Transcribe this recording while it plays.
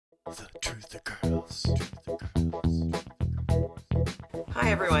The Truth Girls.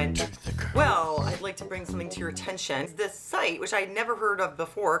 Hi everyone. Truth Girls. Well, I'd like to bring something to your attention. This site, which I'd never heard of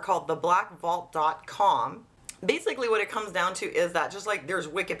before, called theblackvault.com. Basically what it comes down to is that just like there's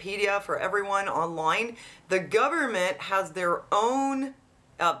Wikipedia for everyone online, the government has their own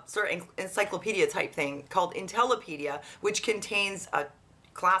sort of encyclopedia type thing called Intellipedia, which contains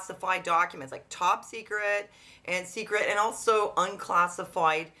classified documents like top secret and also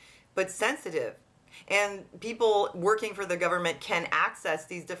unclassified but sensitive. And people working for the government can access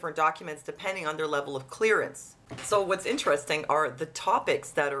these different documents depending on their level of clearance. So what's interesting are the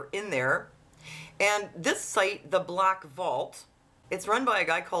topics that are in there. And this site, the Black Vault, it's run by a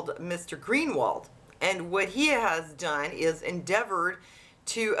guy called Mr. Greenwald. And what he has done is endeavored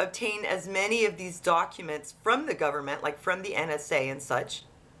to obtain as many of these documents from the government, like from the NSA and such,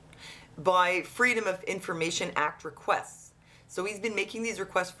 by Freedom of Information Act requests. So he's been making these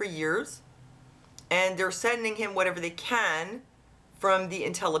requests for years, and they're sending him whatever they can from the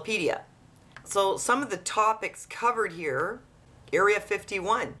Intellipedia. So some of the topics covered here: Area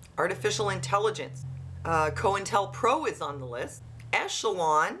 51, artificial intelligence, COINTELPRO is on the list,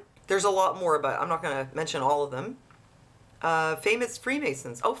 Echelon, there's a lot more, but I'm not going to mention all of them. Famous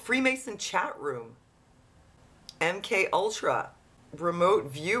Freemasons, Freemason chat room, MK Ultra,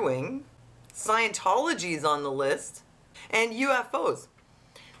 remote viewing, Scientology is on the list, and UFOs.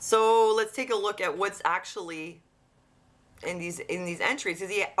 So let's take a look at what's actually in these entries.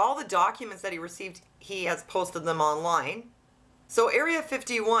 All the documents that he received, he has posted them online. So Area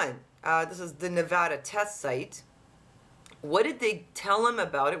 51, this is the Nevada test site. What did they tell him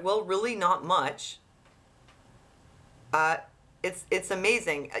about it? Well, really not much. It's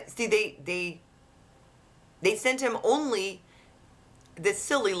amazing. See, they sent him only this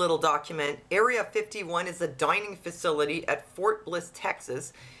silly little document. Area 51 is a dining facility at Fort Bliss,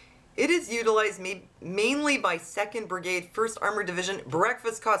 Texas. It is utilized mainly by 2nd Brigade, 1st Armored Division.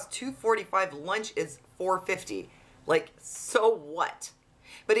 Breakfast costs $2.45, lunch is $4.50. Like, so what?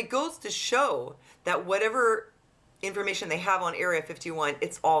 But it goes to show that whatever information they have on Area 51,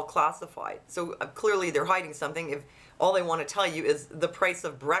 it's all classified. So clearly they're hiding something if all they want to tell you is the price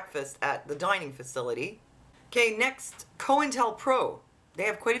of breakfast at the dining facility. Okay, next, COINTELPRO. They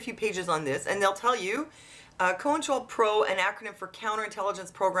have quite a few pages on this, and they'll tell you COINTELPRO, an acronym for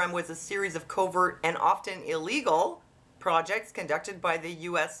Counterintelligence Program, was a series of covert and often illegal projects conducted by the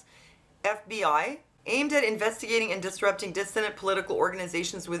U.S. FBI aimed at investigating and disrupting dissident political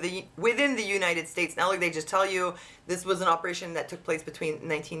organizations within the United States. Now, look, they just tell you this was an operation that took place between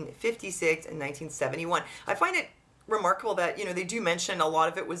 1956 and 1971. I find it remarkable that, they do mention a lot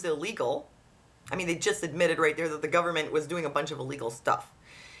of it was illegal. I mean, they just admitted right there that the government was doing a bunch of illegal stuff.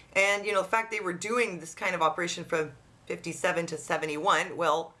 And, the fact they were doing this kind of operation from 57 to 71,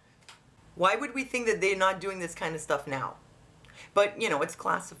 well, why would we think that they're not doing this kind of stuff now? But, it's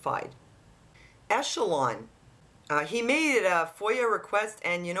classified. Echelon. He made a FOIA request,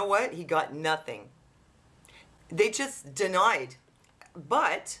 and you know what? He got nothing. They just denied.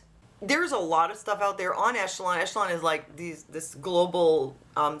 But there's a lot of stuff out there on Echelon. Echelon is like this global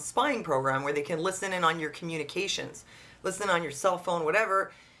spying program where they can listen in on your communications, listen on your cell phone,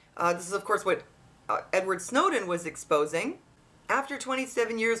 whatever. This is, of course, what Edward Snowden was exposing. After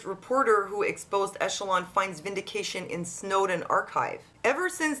 27 years, reporter who exposed Echelon finds vindication in Snowden archive. Ever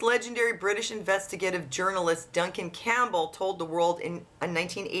since legendary British investigative journalist Duncan Campbell told the world in a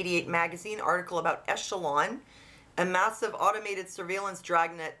 1988 magazine article about Echelon, a massive automated surveillance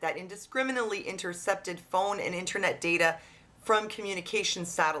dragnet that indiscriminately intercepted phone and internet data from communication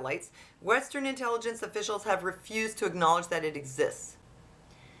satellites, Western intelligence officials have refused to acknowledge that it exists.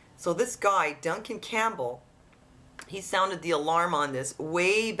 So this guy, Duncan Campbell, he sounded the alarm on this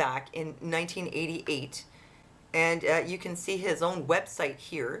way back in 1988. And you can see his own website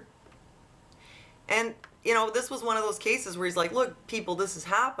here. And, this was one of those cases where he's like, look, people, this is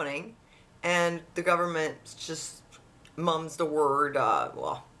happening. And the government just mums the word,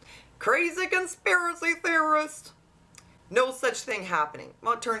 crazy conspiracy theorist. No such thing happening.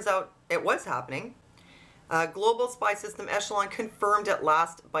 Well, it turns out it was happening. Global spy system Echelon confirmed at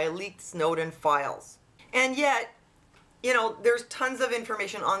last by leaked Snowden files. And yet, there's tons of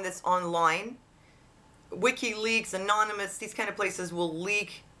information on this online. WikiLeaks, Anonymous, these kind of places will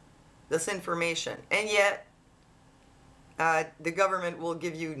leak this information. And yet, the government will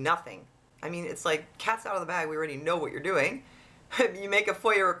give you nothing. I mean, it's like cat's out of the bag. We already know what you're doing. You make a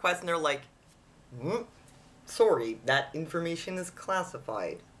FOIA request and they're like, sorry, that information is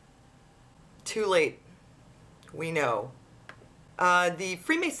classified. Too late. We know. The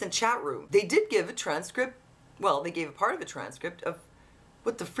Freemason chat room, they did give a transcript. Well, they gave a part of a transcript of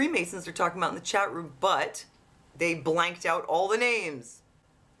what the Freemasons are talking about in the chat room, but they blanked out all the names.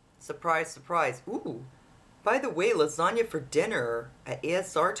 Surprise, surprise. Ooh, by the way, lasagna for dinner at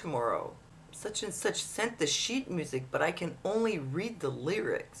ASR tomorrow. Such and such sent the sheet music, but I can only read the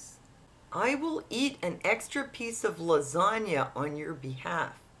lyrics. I will eat an extra piece of lasagna on your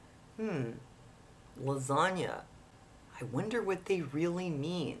behalf. Lasagna. I wonder what they really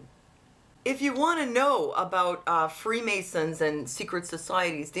mean. If you want to know about Freemasons and secret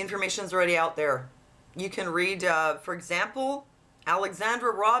societies, the information's already out there. You can read, for example,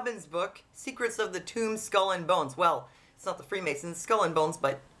 Alexandra Robbins' book, Secrets of the Tomb, Skull and Bones. Well, it's not the Freemasons, Skull and Bones,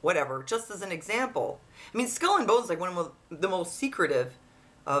 but whatever, just as an example. I mean, Skull and Bones is like one of the most secretive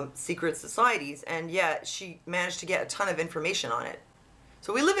secret societies, and yet she managed to get a ton of information on it.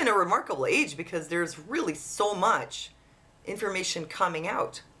 So we live in a remarkable age because there's really so much information coming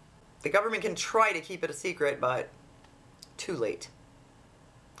out. The government can try to keep it a secret, but too late.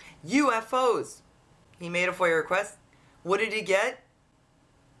 UFOs. He made a FOIA request. What did he get?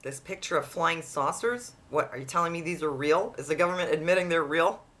 This picture of flying saucers? What, are you telling me these are real? Is the government admitting they're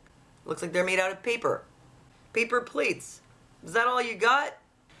real? Looks like they're made out of paper. Paper plates. Is that all you got?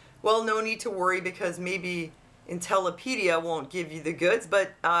 Well, no need to worry because maybe Intellipedia won't give you the goods,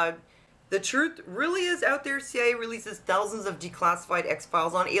 but the truth really is out there. CIA releases thousands of declassified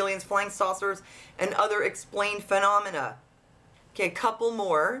X-files on aliens, flying saucers, and other explained phenomena. Okay, a couple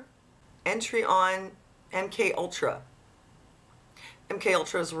more. Entry on MK Ultra. MK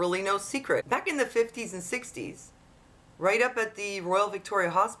Ultra is really no secret. Back in the 50s and 60s, right up at the Royal Victoria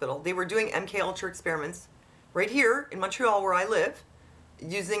Hospital, they were doing MK Ultra experiments right here in Montreal where I live,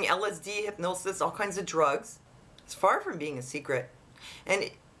 using LSD, hypnosis, all kinds of drugs. It's far from being a secret. And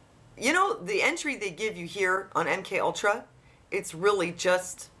you know, the entry they give you here on MK Ultra, it's really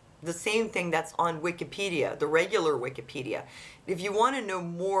just the same thing that's on Wikipedia, the regular Wikipedia. If you want to know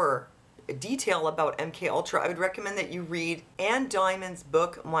more detail about MK Ultra, I would recommend that you read Ann Diamond's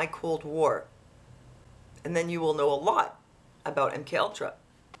book, My Cold War. And then you will know a lot about MK Ultra.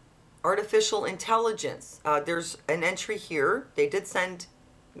 Artificial intelligence. There's an entry here. They did send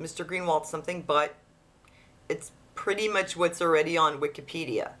Mr. Greenwald something, but it's pretty much what's already on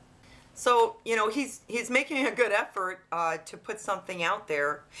Wikipedia. So, you know, he's making a good effort to put something out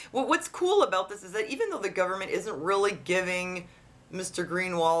there. Well, what's cool about this is that even though the government isn't really giving Mr.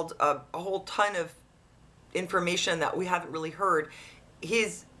 Greenwald a whole ton of information that we haven't really heard,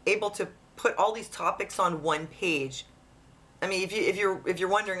 he's able to put all these topics on one page. I mean, if you're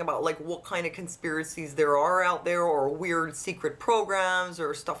wondering about like what kind of conspiracies there are out there, or weird secret programs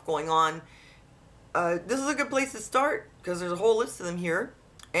or stuff going on, this is a good place to start because there's a whole list of them here.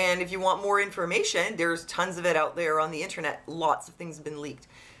 And if you want more information, there's tons of it out there on the internet. Lots of things have been leaked.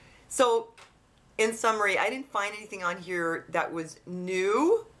 So, in summary, I didn't find anything on here that was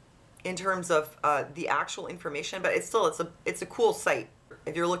new in terms of the actual information, but it's a cool site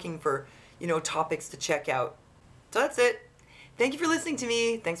if you're looking for, you know, topics to check out. So that's it. Thank you for listening to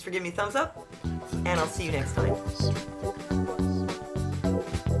me. Thanks for giving me a thumbs up, and I'll see you next time.